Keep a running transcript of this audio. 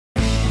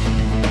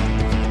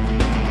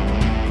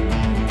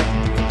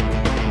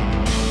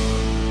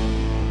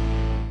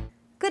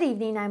Good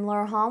evening, I'm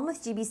Laura Holm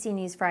with GBC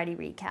News Friday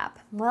Recap.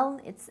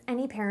 Well, it's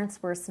any parent's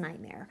worst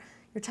nightmare.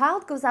 Your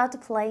child goes out to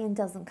play and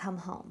doesn't come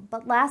home.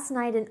 But last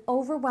night, an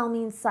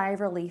overwhelming sigh of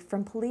relief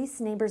from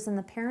police, neighbors, and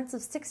the parents of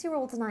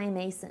 6-year-old Anaya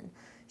Mason.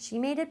 She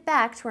made it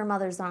back to her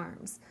mother's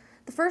arms.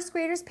 The first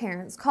grader's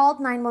parents called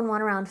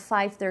 911 around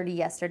 5:30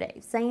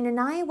 yesterday, saying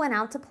Anaya went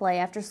out to play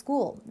after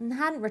school and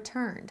hadn't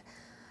returned.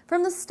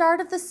 From the start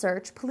of the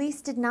search,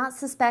 police did not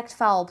suspect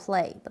foul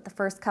play, but the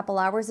first couple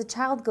hours a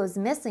child goes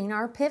missing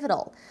are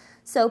pivotal.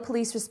 So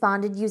police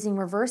responded using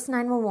reverse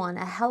 911,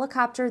 a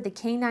helicopter, the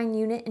K9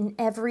 unit, and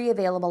every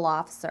available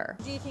officer.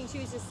 Do you think she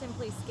was just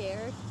simply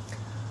scared?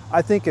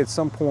 I think at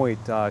some point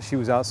she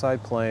was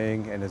outside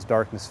playing, and as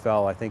darkness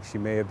fell, I think she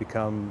may have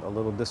become a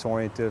little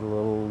disoriented, a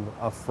little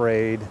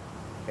afraid,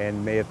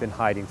 and may have been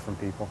hiding from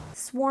people.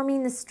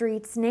 Swarming the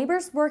streets,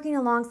 neighbors working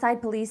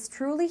alongside police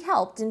truly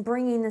helped in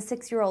bringing the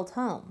 6-year-old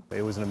home.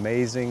 It was an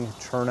amazing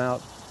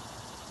turnout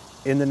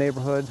in the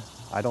neighborhood.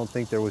 I don't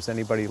think there was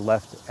anybody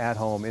left at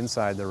home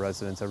inside their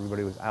residence.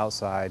 Everybody was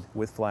outside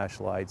with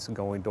flashlights and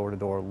going door to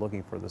door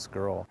looking for this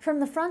girl. From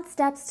the front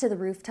steps to the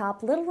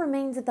rooftop, little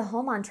remains at the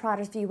home on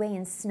Trotters View Way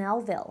in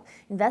Snellville.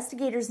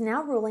 Investigators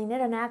now ruling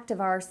it an act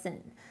of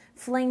arson.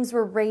 Flames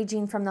were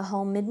raging from the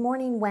home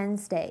mid-morning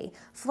Wednesday.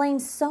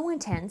 Flames so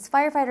intense,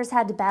 firefighters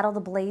had to battle the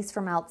blaze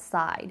from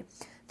outside.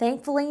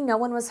 Thankfully, no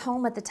one was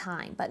home at the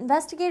time, but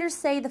investigators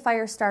say the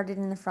fire started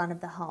in the front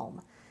of the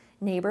home.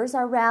 Neighbors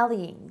are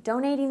rallying,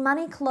 donating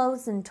money,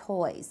 clothes, and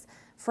toys.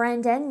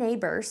 Friend and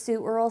neighbor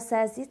Sue Earle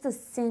says it's a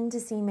sin to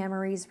see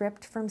memories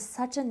ripped from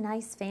such a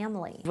nice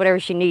family. Whatever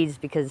she needs,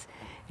 because,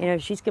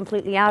 she's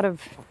completely out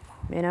of,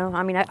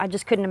 I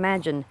just couldn't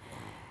imagine.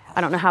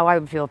 I don't know how I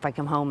would feel if I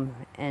come home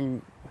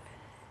and,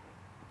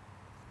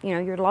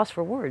 you're lost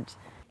for words.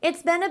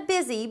 It's been a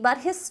busy but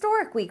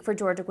historic week for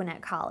Georgia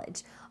Gwinnett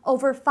College.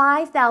 Over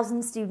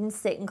 5,000 students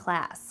sit in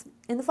class.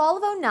 In the fall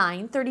of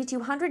 '09,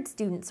 3,200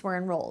 students were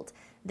enrolled.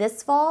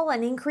 This fall,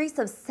 an increase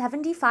of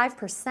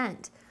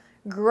 75%.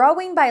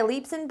 Growing by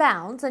leaps and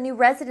bounds, a new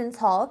residence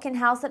hall can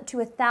house up to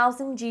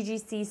 1,000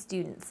 GGC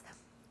students.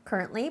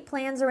 Currently,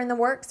 plans are in the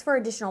works for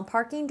additional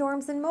parking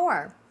dorms and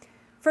more.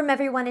 From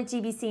everyone at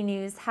GBC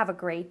News, have a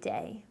great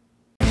day.